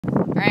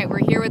right, we're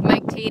here with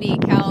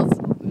MikeTeti, Cal's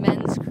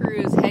men's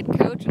crew's head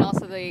coach and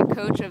also the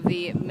coach of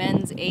the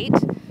men's 8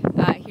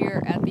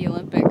 here at the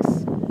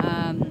Olympics.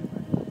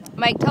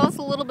 Mike, tell us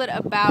a little bit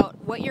about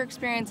what your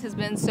experience has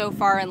been so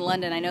far in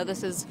London. I know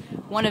this is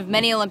one of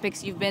many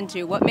Olympics you've been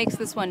to. What makes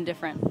this one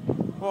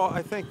different? Well,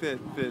 I think that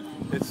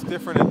it's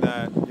different in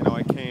that,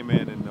 I came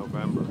in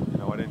November.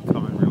 I didn't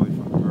come in really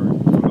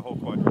from the whole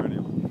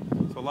quadrennial.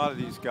 So a lot of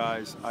these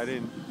guys, I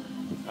didn't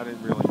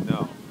really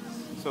know.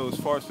 So as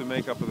far as the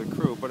makeup of the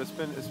crew, but it's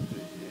been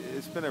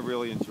a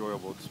really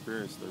enjoyable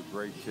experience. They're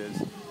great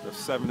kids. There's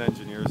 7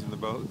 engineers in the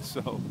boat,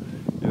 so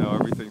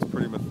everything's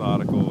pretty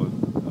methodical,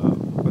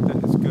 but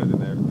it's good,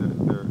 and they're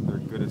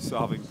good at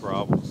solving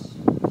problems.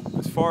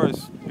 As far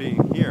as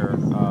being here,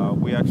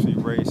 we actually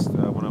raced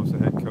when I was the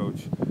head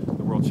coach.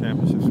 The World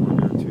Championships were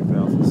here in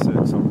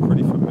 2006. So I'm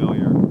pretty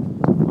familiar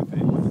with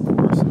the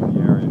course in the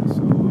area.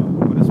 So,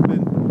 but it's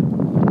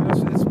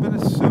been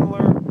a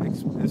similar,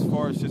 as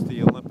far as just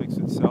the Olympics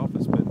itself.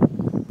 It's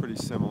been pretty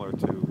similar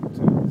to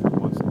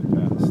ones in the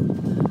past.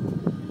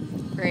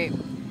 Great.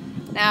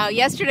 Now,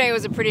 yesterday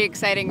was a pretty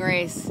exciting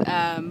race.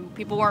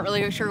 People weren't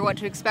really sure what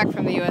to expect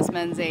from the U.S.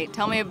 Men's 8.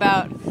 Tell me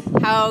about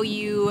how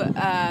you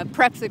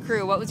prepped the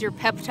crew. What was your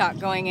pep talk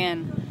going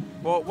in?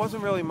 Well, it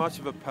wasn't really much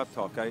of a pep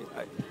talk.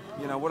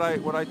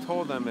 What I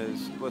told them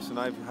is, listen,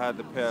 I've had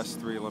the past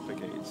 3 Olympic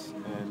 8s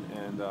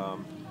and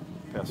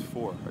past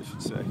 4, I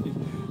should say.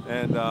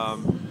 And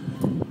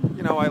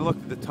I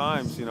looked at the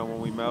times, when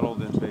we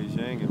medaled in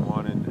Beijing and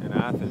won in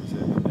Athens,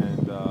 and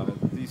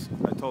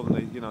I told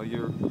them,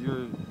 you're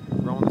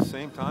rowing the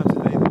same times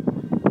that they do.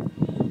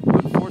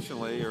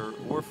 Unfortunately,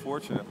 or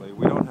fortunately,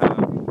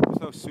 there's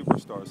no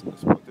superstars in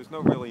this boat. There's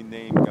no really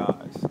named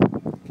guys.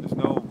 There's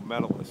no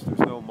medalists. There's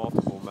no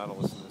multiple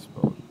medalists in this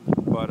boat.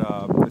 But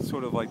it's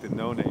sort of like the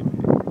no-name.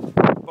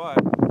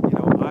 But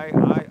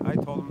I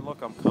told them,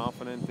 look, I'm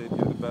confident that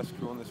you're the best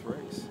crew in this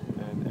race,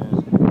 and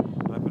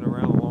I've been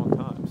around a long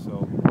time.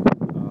 So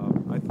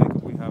I think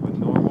if we have a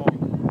normal,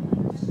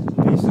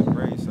 decent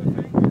race, I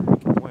think we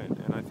can win.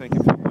 And I think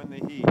if you win the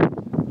heat,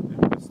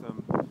 it puts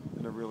them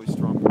in a really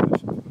strong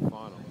position for the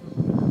final.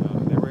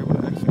 And they were able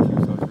to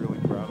execute, so I was really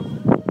proud of them.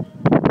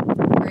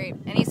 Great.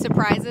 Any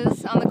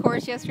surprises on the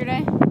course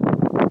yesterday?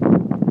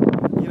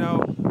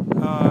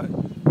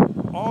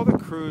 All the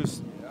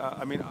crews,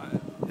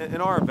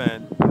 in our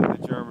event, the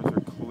Germans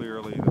are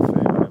clearly the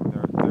favorite.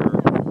 They're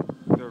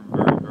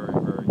very, very,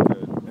 very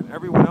good. And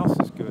everyone else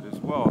is good as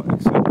well,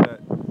 except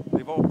that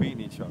they've all beaten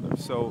each other.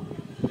 So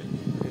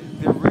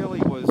there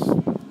really was,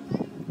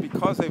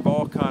 because they've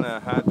all kind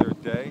of had their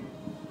day,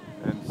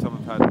 and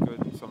some have had good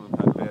and some have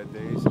had bad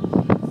days,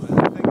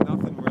 I think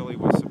nothing really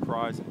was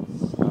surprising.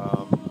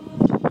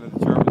 The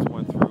Germans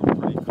went through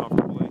pretty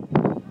comfortably.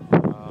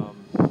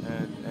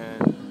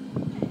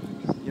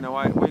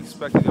 We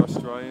expected the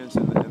Australians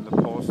and the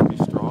Poles to be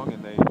strong,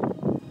 and they, we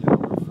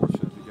were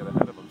fortunate to get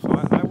ahead of them. So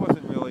I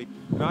wasn't really,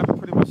 I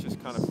pretty much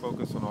just kind of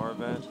focused on our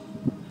event,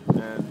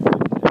 and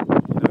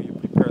you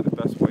prepare the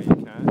best way you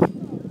can,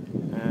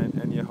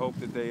 and you hope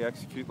that they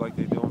execute like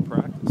they do in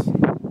practice,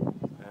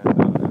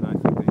 and I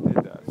think they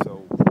did that.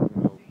 So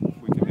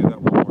if we can do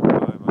that one more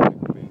time, I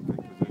think we'll be in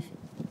good position.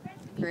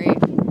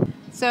 Great.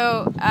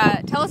 So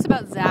tell us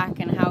about Zach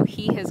and how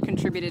he has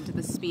contributed to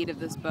the speed of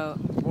this boat.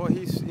 Well,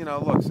 he's,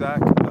 look,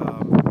 Zach,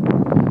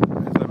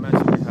 as I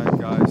mentioned, we had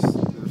guys,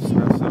 there's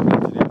 7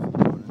 engineers in the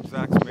boat.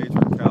 Zach's major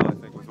in Cal, I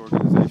think, was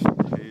organizational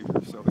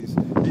behavior, so he's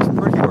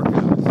pretty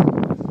organized.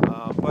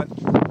 But,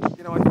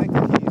 I think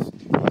that he's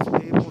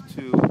able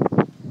to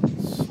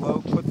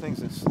put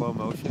things in slow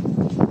motion.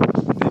 He's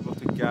able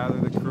to gather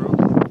the crew.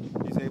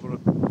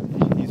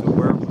 He's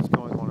aware of what's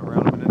going on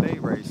around him. In an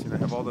 8 race,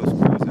 have all those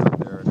crews out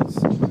there, and it's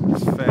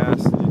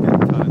fast, and you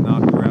get kind of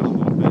knocked around a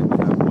little bit, you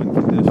have wind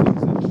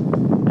conditions,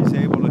 and he's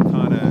able to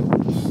kind of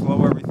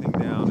slow everything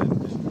down and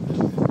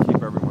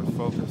keep everyone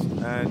focused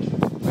and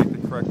make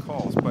the correct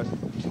calls. But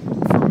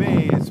for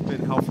me, it's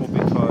been helpful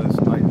because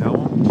I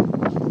know him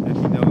and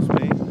he knows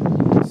me,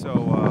 so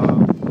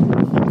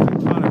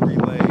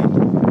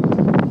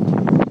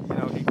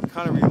he can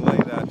kind of relay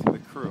that to the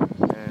crew,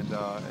 and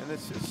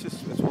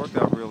it's worked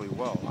out really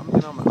well. I'm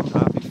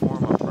happy for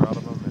him. I'm proud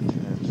of him,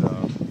 and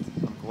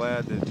I'm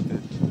glad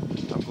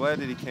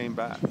that he came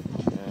back,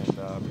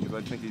 and because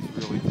I think he's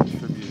really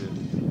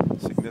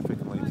contributed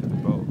significantly to the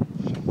boat.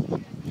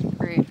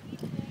 Great.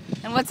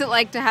 And what's it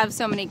like to have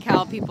so many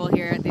Cal people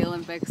here at the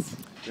Olympics?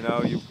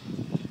 You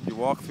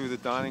walk through the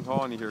dining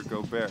hall and you hear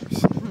 "Go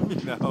Bears," and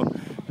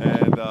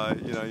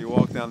you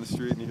walk down the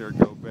street and you hear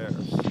 "Go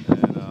Bears,"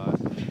 and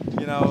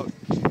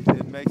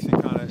it makes you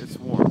it's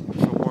warm.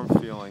 It's a warm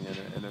feeling,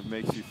 and it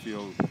makes you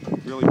feel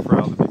really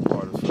proud to be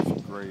part of such a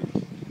great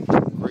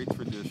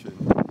tradition.